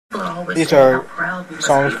These are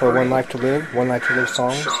songs for One Life to Live, One Life to Live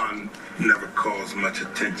songs. Sean never calls much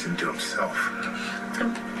attention to himself.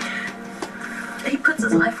 He puts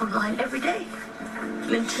his life on the line every day.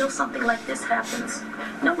 Until something like this happens,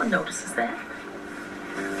 no one notices that,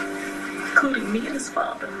 including me and his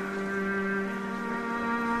father.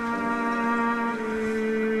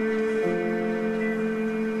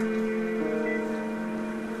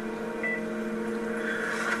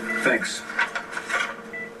 Thanks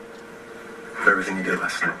for everything you did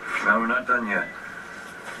last night. No, we're not done yet.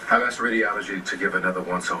 I've asked radiology to give another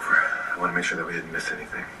once-over. I want to make sure that we didn't miss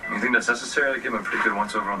anything. You think that's necessary? To give him a pretty good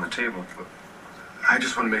once-over on the table. I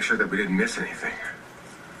just want to make sure that we didn't miss anything.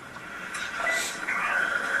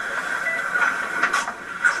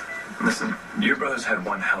 Listen, your brother's had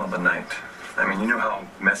one hell of a night. I mean, you know how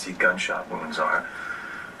messy gunshot wounds are.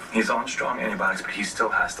 He's on strong antibiotics, but he still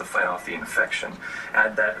has to fight off the infection.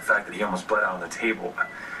 Add that the fact that he almost bled out on the table.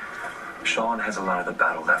 Sean has a lot of the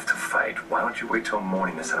battle left to fight. Why don't you wait till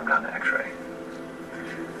morning to send him down to X-ray?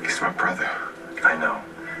 He's my brother. I know,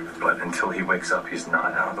 but until he wakes up, he's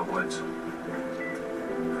not out of the woods.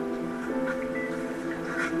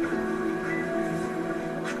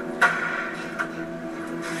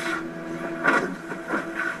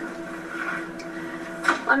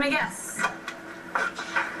 Let me guess.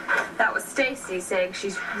 That was Stacy saying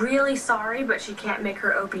she's really sorry, but she can't make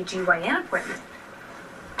her OBGYN appointment.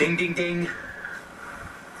 Ding, ding, ding.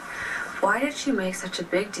 Why did she make such a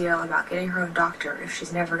big deal about getting her own doctor if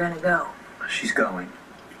she's never gonna go? She's going.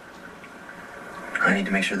 I need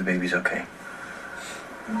to make sure the baby's okay.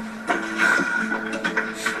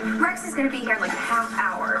 Rex is gonna be here in like a half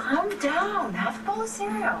hour. Calm down. Have a bowl of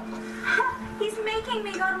cereal. He's making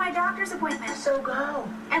me go to my doctor's appointment. So go.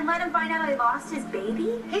 And let him find out I lost his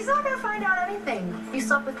baby? He's not gonna find out anything. You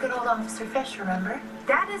slept with good old Officer Fish, remember?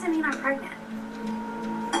 That doesn't mean I'm pregnant.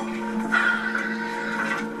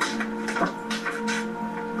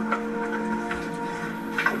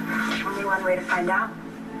 Only one way to find out.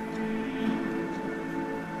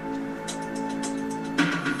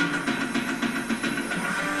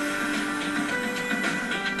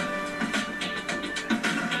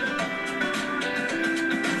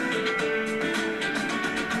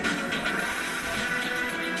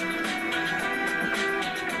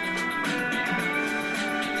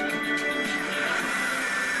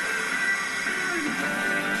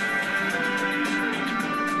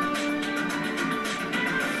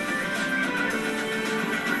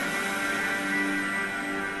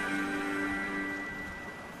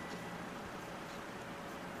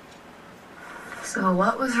 So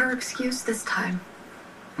what was her excuse this time?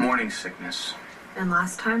 Morning sickness. And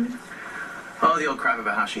last time? Oh, the old crap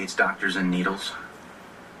about how she hates doctors and needles.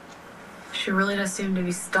 She really does seem to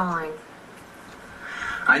be stalling.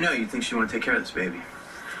 I know, you think she want to take care of this baby.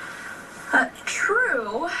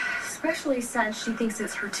 True. Especially since she thinks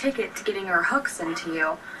it's her ticket to getting her hooks into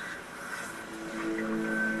you.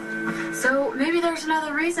 So maybe there's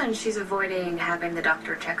another reason she's avoiding having the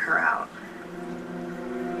doctor check her out.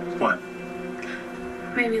 What?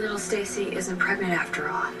 Maybe little Stacy isn't pregnant after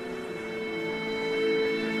all.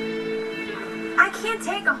 I can't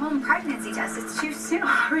take a home pregnancy test. It's too soon.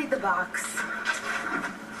 Read the box.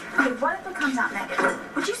 Okay, what if it comes out negative?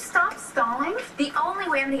 Would you stop stalling? The only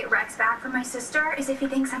way I'm gonna get Rex back from my sister is if he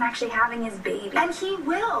thinks I'm actually having his baby. And he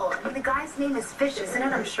will. I mean, the guy's name is Fish, isn't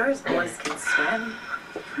it? I'm sure his boys can swim.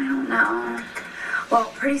 I don't know.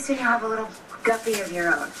 Well, pretty soon you'll have a little guppy of your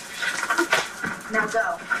own. Now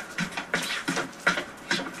go.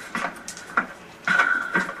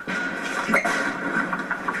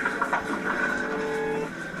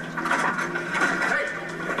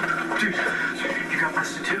 Dude, you got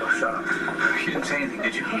busted too? Shut up. You didn't say anything,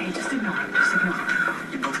 did you? Hey, just ignore him. Just ignore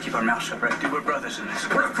him. You both keep our mouths shut, right? Dude, we're brothers in this.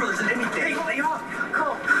 We're brothers in anything. Hey, lay off.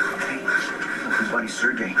 Cool. His buddy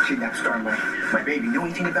Sergey kidnapped Star and my baby. Know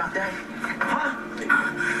anything about that? Huh?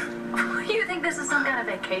 You think this is some kind of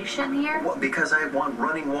vacation here? What, because I want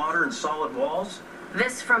running water and solid walls?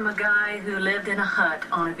 This from a guy who lived in a hut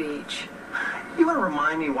on a beach. You want to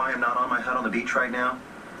remind me why I'm not on my hut on the beach right now?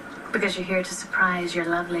 Because you're here to surprise your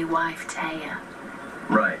lovely wife, Taya.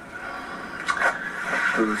 Right.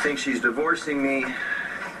 Who thinks she's divorcing me,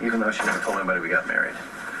 even though she never told anybody we got married.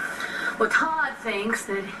 Well, Todd thinks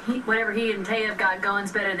that whatever he and Taya have got going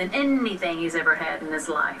is better than anything he's ever had in his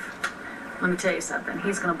life. Let me tell you something.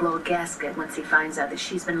 He's going to blow a gasket once he finds out that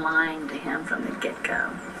she's been lying to him from the get-go.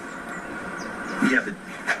 Yeah, but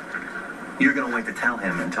you're going to wait to tell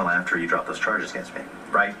him until after you drop those charges against me,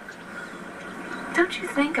 right? Don't you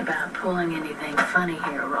think about pulling anything funny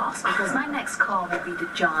here, Ross, because my next call will be to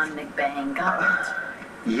John McBang. Got it?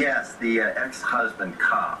 Yes, the ex-husband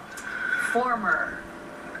cop. former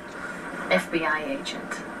FBI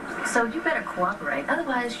agent. So you better cooperate.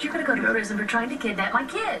 Otherwise, you're going to go to prison for trying to kidnap my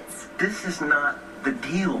kids. This is not the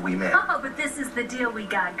deal we made. Oh, but this is the deal we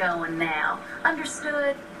got going now.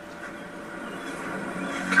 Understood?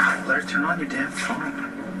 God, let her turn on your damn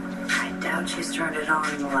phone. I doubt she's turned it on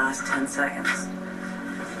in the last 10 seconds.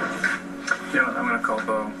 You know what? I'm gonna call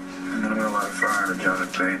Bo, and then I'm gonna let her fire her John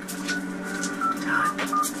at paid. Todd,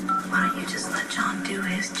 why don't you just let John do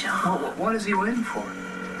his job? What is he waiting for?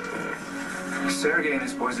 Sergey and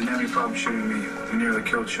his boys didn't have any problem shooting me. They nearly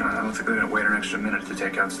killed Sean. I don't think they're gonna wait an extra minute to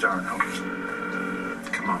take out Star and Hope.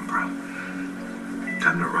 Come on, bro.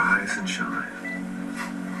 Time to rise and shine.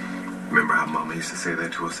 Remember how Mama used to say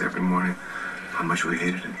that to us every morning? How much we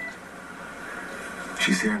hated it.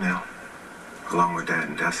 She's here now, along with Dad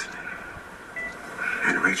and Destiny.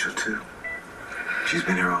 And Rachel, too. She's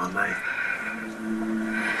been here all night.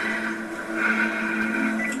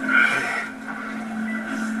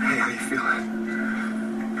 Hey, how you feeling?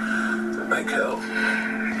 Like hell.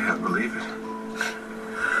 Yeah, I believe it.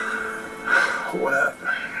 What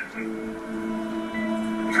happened?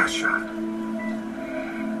 You got shot.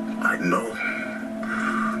 I know.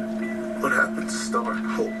 What happened to Star and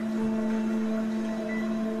Hope?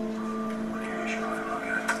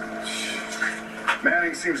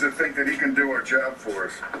 Manning seems to think that he can do our job for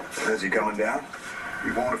us. Is he coming down?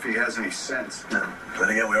 He won't if he has any sense. No.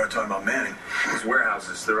 But again, we are talking about Manning. Those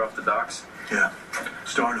warehouses, they're off the docks. Yeah.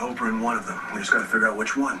 Star and Hope are in one of them. We just got to figure out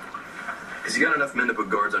which one. Has he got enough men to put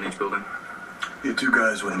guards on each building? You had 2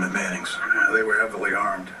 guys with him at Manning's. They were heavily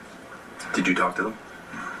armed. Did you talk to them?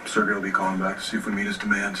 Sergey will be calling back to see if we meet his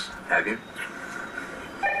demands. Have you?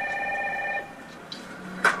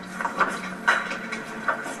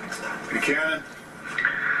 Buchanan?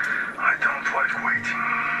 I don't like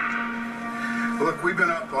waiting. Look, we've been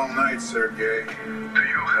up all night, Sergey. Do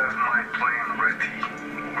you have my plane ready?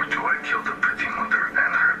 Or do I kill the pretty mother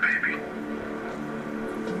and her baby?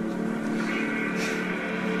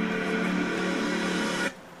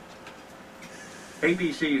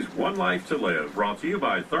 ABC's One Life to Live, brought to you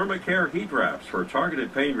by ThermaCare Heat Wraps. For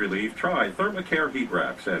targeted pain relief, try ThermaCare Heat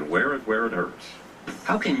Wraps and wear it where it hurts.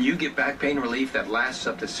 How can you get back pain relief that lasts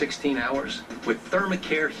up to 16 hours? With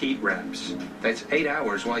ThermaCare Heat Wraps. That's 8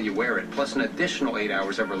 hours while you wear it, plus an additional 8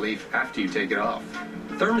 hours of relief after you take it off.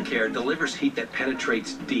 ThermaCare delivers heat that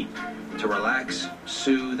penetrates deep to relax,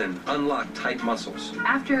 soothe, and unlock tight muscles.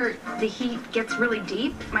 After the heat gets really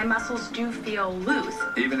deep, my muscles do feel loose.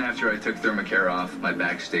 Even after I took ThermaCare off, my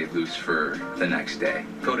back stayed loose for the next day.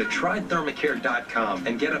 Go to trythermacare.com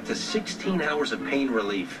and get up to 16 hours of pain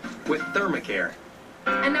relief with ThermaCare.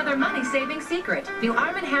 Another money-saving secret. New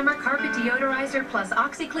Arm & Hammer Carpet Deodorizer plus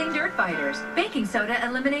OxyClean Dirt Fighters. Baking soda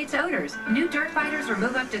eliminates odors. New Dirt Fighters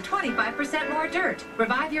remove up to 25% more dirt.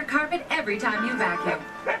 Revive your carpet every time you vacuum.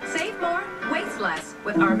 Save more, waste less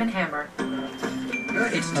with Arm & Hammer.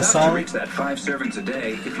 It's tough to reach that 5 servings a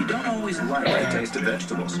day if you don't always like the taste of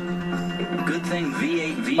vegetables. Good thing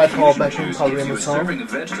V8 By Paul Fusion Beckman, Juice probably gives in you the a song. serving of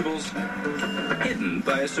vegetables hidden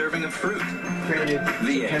by a serving of fruit. Created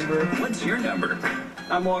V8. September What's your number?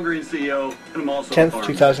 I'm Walgreens CEO, and I'm also 10th,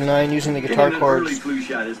 2009, using the guitar Getting an early chords flu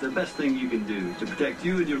shot is the best thing you can do to protect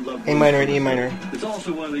you and your loved ones. A minor and E minor. It's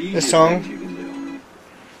also one of the This easiest song things you can do.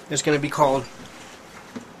 is going to be called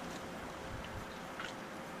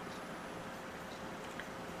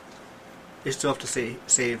They Still Have to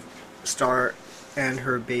Save Star and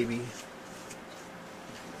Her Baby.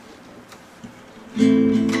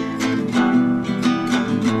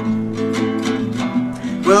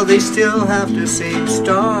 Well, they still have to save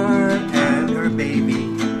Star and her baby.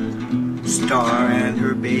 Star and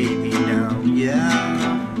her baby now,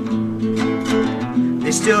 yeah.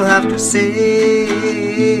 They still have to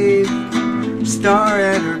save Star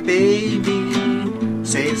and her baby.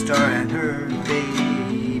 Save Star and her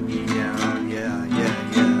baby now, yeah, yeah,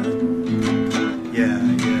 yeah. Yeah,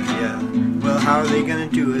 yeah, yeah. Well, how are they gonna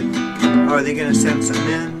do it? Are they gonna send some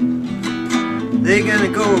men? They're gonna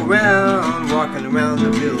go around, walking around the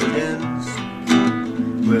buildings.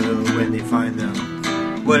 Well, when they find them,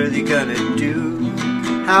 what are they gonna do?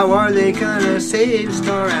 How are they gonna save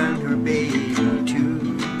Star and her baby too?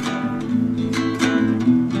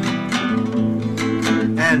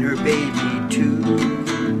 And her baby too.